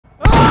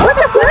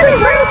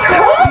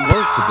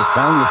awoke to the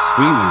sound of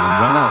screaming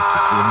and ran out to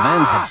see a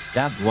man had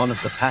stabbed one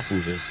of the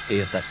passengers. He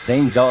had that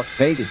same dark,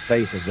 faded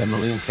face as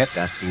Emily and kept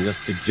asking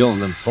us to join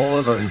them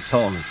forever in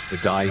torment. The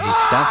guy he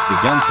stabbed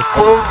began to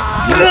pull.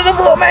 I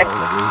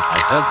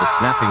heard the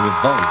snapping of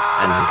bones,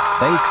 and his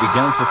face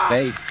began to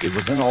fade. It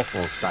was an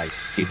awful sight.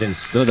 He then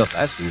stood up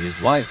asking his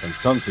wife and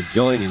son to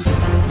join him.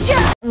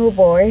 Oh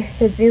boy,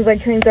 it seems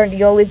like trains aren't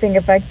the only thing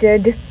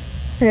affected.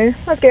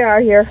 Let's get out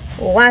of here.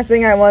 Last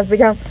thing I want to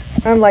become,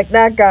 I'm like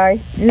that guy.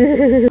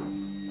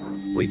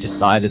 We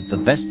decided the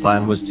best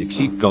plan was to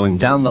keep going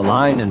down the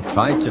line and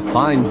try to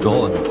find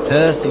Gordon,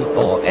 Percy,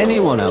 or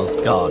anyone else.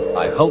 God,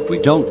 I hope we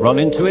don't run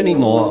into any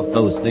more of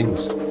those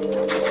things.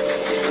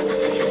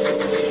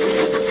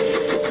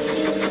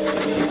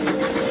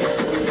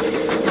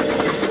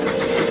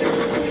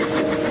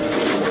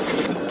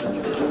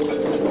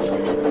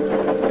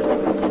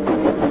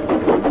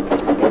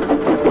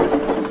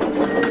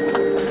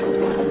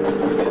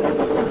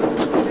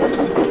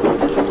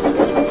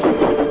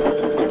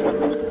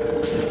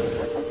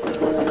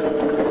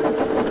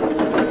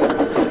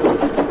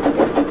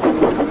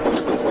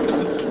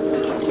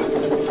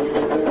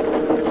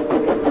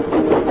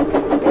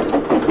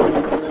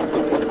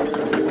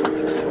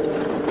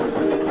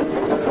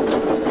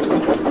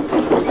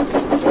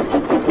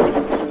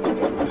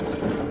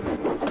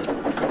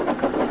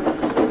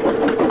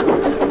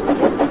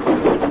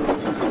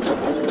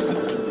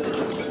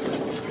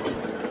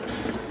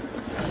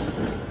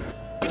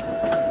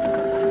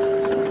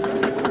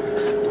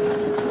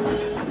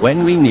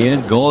 When we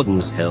neared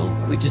Gordon's Hill,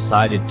 we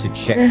decided to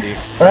check the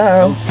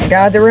express coach.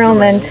 Got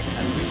derailment.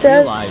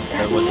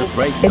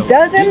 It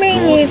doesn't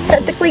mean he's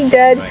technically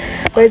dead,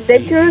 but it's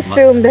safe to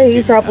assume that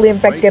he's probably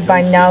infected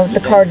by now if the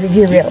car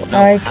derailed.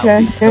 I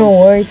can't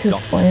wait to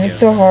explain this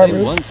to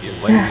Harvey.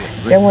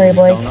 Don't worry,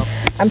 Blake.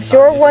 I'm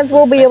sure once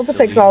we'll be able to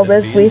fix all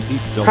this, we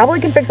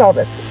probably can fix all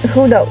this.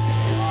 Who knows?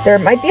 There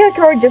might be a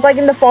cure just like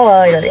in the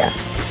Fallout area.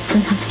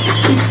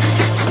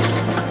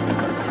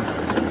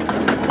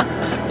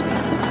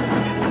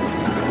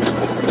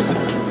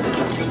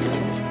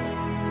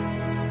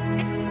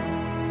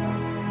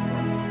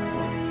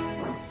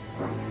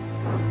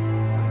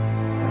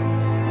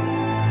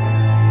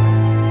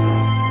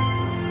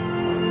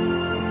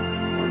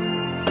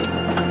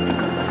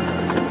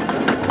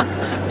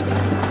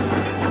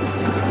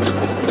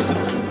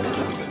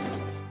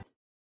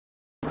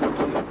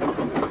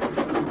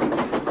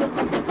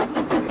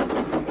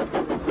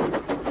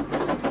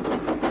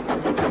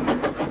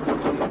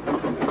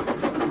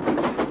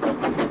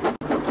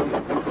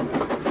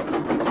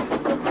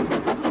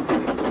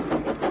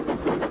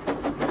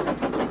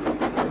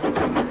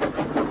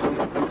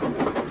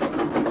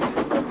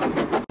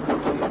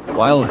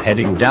 While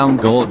heading down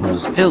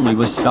Gordon's Hill, we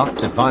were shocked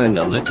to find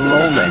a little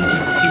old engine.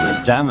 He was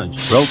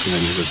damaged, broken,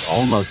 and he was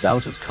almost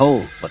out of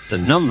coal. But the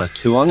number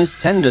 2 on his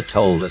tender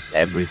told us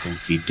everything.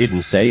 He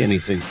didn't say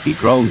anything. He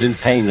groaned in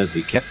pain as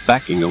he kept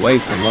backing away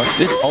from us.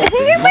 This whole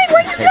thing must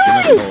have taken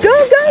a toll.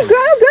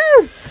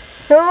 Go!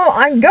 Oh,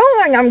 I'm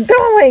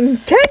going!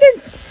 Take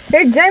it!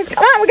 Hey, James,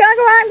 come on, we gotta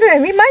go after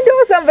him. He might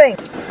do something.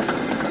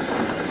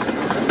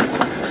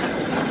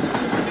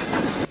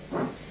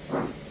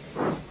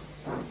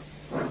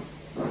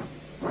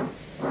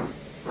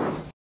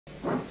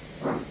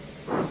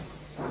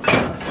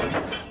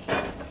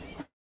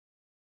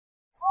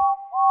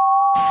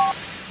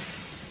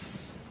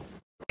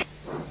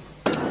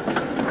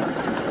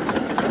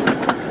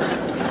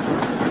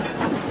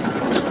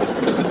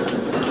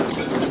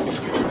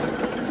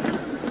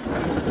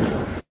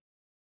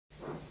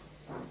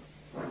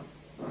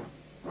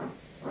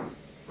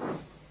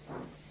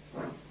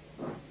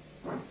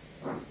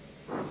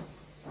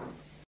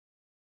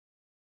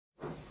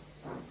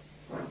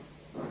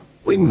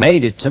 We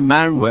made it to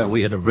Man where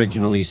we had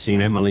originally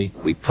seen Emily.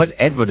 We put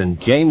Edward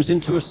and James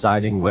into a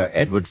siding where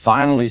Edward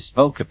finally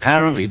spoke.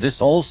 Apparently this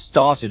all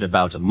started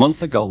about a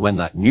month ago when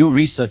that new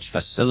research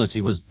facility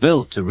was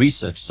built to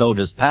research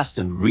Sodor's past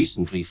and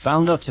recently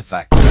found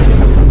artifacts.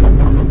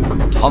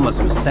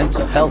 Thomas was sent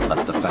to help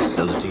at the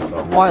facility for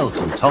a while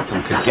till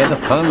Topham could get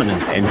a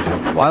permanent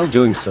engine. While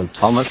doing so,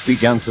 Thomas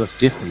began to act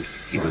differently.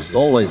 He was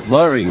always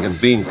worrying and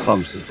being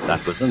clumsy.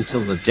 That was until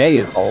the day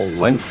it all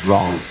went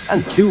wrong.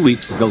 And 2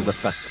 weeks ago the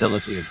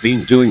facility had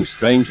been doing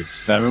strange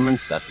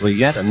experiments that were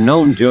yet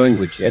unknown, during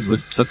which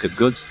Edward took a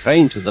goods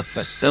train to the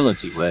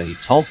facility where he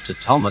talked to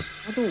Thomas.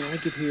 I don't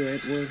like it here,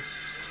 Edward.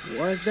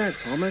 Why is that,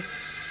 Thomas?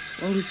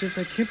 Well, it's just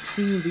I kept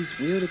seeing these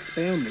weird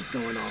experiments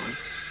going on.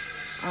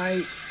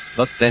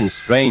 But then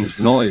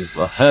strange noises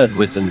were heard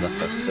within the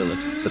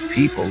facility. The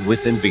people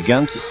within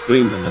began to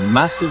scream and a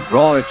massive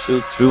roar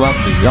echoed throughout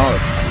the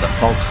yard, and the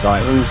fog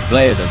sirens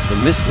blared as the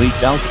mist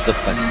leaked out of the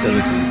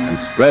facility and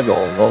spread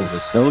all over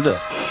Sodor.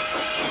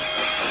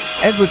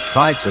 Edward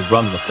tried to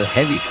run, but the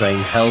heavy train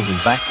held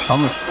him back.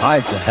 Thomas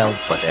tried to help,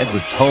 but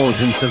Edward told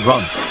him to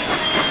run.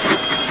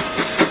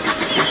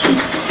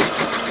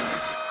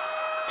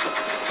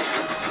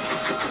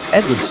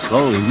 Edward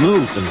slowly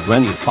moved, and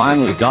when he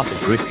finally got a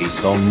grip, he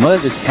saw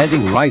murderers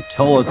heading right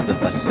towards the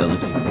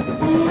facility.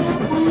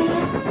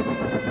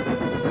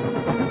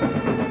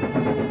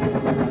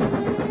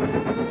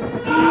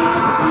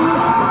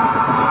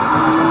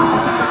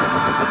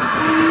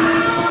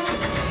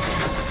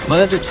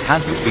 Murdage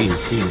hasn't been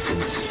seen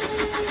since.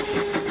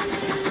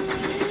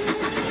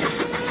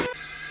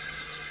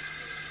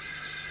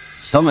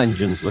 Some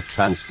engines were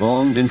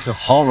transformed into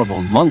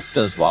horrible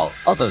monsters, while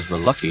others were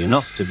lucky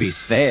enough to be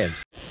spared.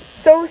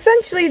 So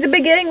essentially, the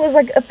beginning was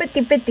like a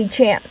 50-50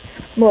 chance,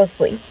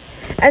 mostly.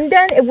 And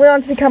then it went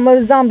on to become a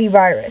zombie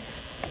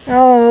virus.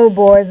 Oh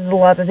boy, this is a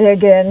lot to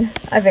take in.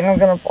 I think I'm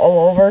gonna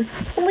fall over.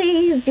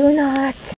 Please do not.